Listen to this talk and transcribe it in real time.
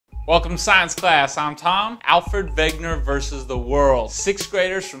Welcome to science class. I'm Tom. Alfred Wegener versus the world. Sixth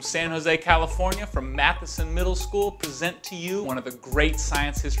graders from San Jose, California, from Matheson Middle School, present to you one of the great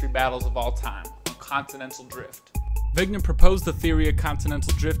science history battles of all time on continental drift. Wegener proposed the theory of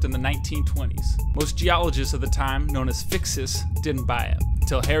continental drift in the 1920s. Most geologists of the time, known as Fixists, didn't buy it,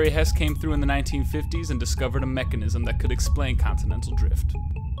 until Harry Hess came through in the 1950s and discovered a mechanism that could explain continental drift.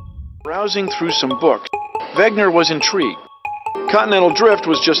 Browsing through some books, Wegener was intrigued. Continental drift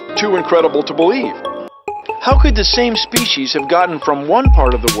was just too incredible to believe. How could the same species have gotten from one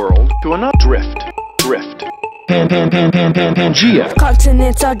part of the world to another? Drift. Pangea.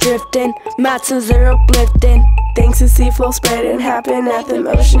 Continental drifting, mountains are uplifting. Things to see flow spreading happen at the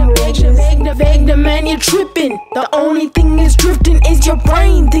ocean ridges. Wegener, man, you're tripping. The only thing is drifting is your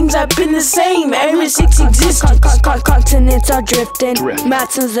brain. Things have been the same ever since existence. Continental drifting,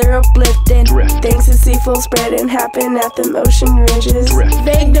 mountains are uplifting. Things to see flow spreading happen at the ocean ridges.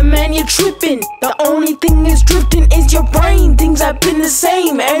 Wegener, man, you're tripping. The only thing is drifting is your brain. Things have been the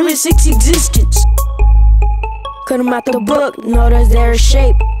same ever since existence. Cut them out the book, notice their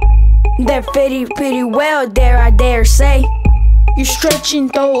shape. They're fitting pretty well, dare I dare say. You're stretching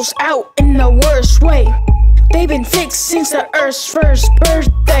those out in the worst way. They've been fixed since the Earth's first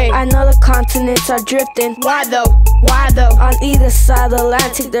birthday. I know the continents are drifting. Why though? Why though? On either side of the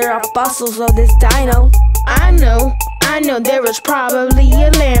Atlantic there are fossils of this dino. I know there was probably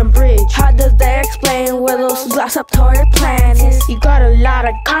a land bridge. How does that explain where those blocks up toward planets? You got a lot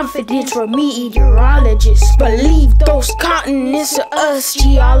of confidence from meteorologists. Believe those continents are us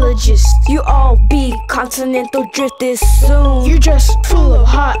geologists. You all be continental drifted soon. You're just full of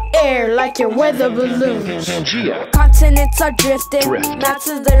hot air like your weather balloons. Pangea. Continents are drifting,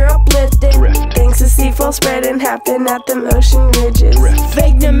 mountains they're uplifting. Things to see flow spreading happen at them ocean ridges.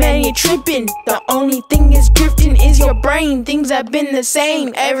 Wegener, man, you're tripping. The only thing is drifting is your brain. Things have been the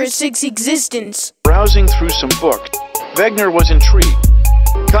same ever since existence. Browsing through some books, Wegener was intrigued.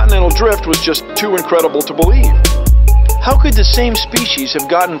 Continental drift was just too incredible to believe. How could the same species have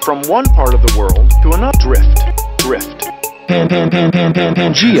gotten from one part of the world to another? Drift.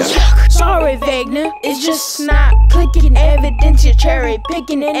 Pangea. Sorry, Wegener, it's just not clicking. Evidence you're cherry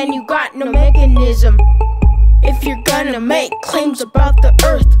picking and you got no mechanism. If you're gonna make claims about the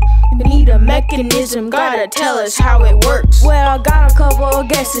Earth, you need a mechanism. Gotta tell us how it works. Well, I got a couple of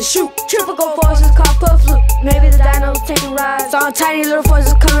guesses. Shoot, tropical forces called puff fluke. Maybe the dinos taking rides on tiny little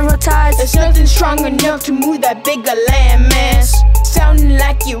forces coming from tides. There's nothing strong enough to move that big a landmass. Sounding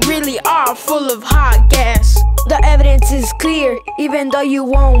like you really are full of hot gas. The evidence is clear, even though you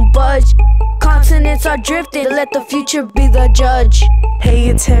won't budge. Continents are drifting, let the future be the judge. Hey,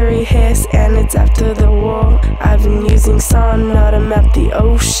 it's Harry Hess, and it's after the war. I've been using Sonar to map the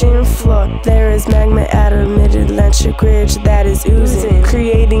ocean floor. There is magma at a mid-Atlantic ridge that is oozing,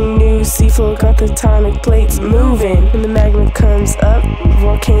 creating new seafloor, got the tectonic plates moving. When the magma comes up,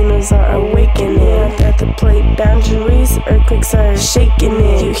 volcanoes are awakening. At the plate boundaries, earthquakes are shaking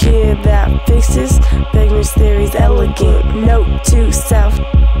it. You hear that? Fixists? Wegener's theory's elegant. Note to self,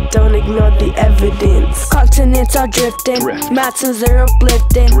 don't ignore the evidence. Continents are drifting, mountains are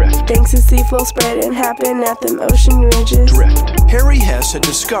uplifting. Things to see flow spreading happen at them ocean ridges. Harry Hess had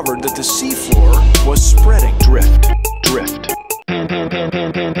discovered that the seafloor was spreading. Drift.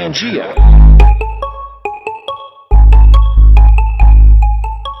 Pangea.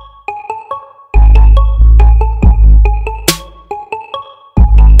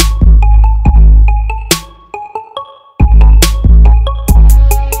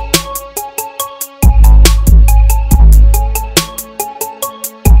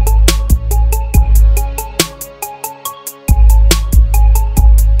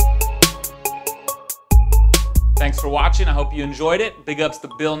 Thanks for watching. I hope you enjoyed it. Big ups to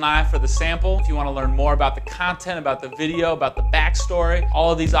Bill Nye for the sample. If you want to learn more about the content, about the video, about the backstory,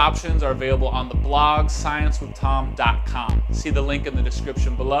 all of these options are available on the blog, sciencewithtom.com. See the link in the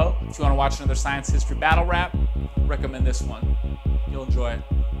description below. If you want to watch another science history battle rap, recommend this one. You'll enjoy it.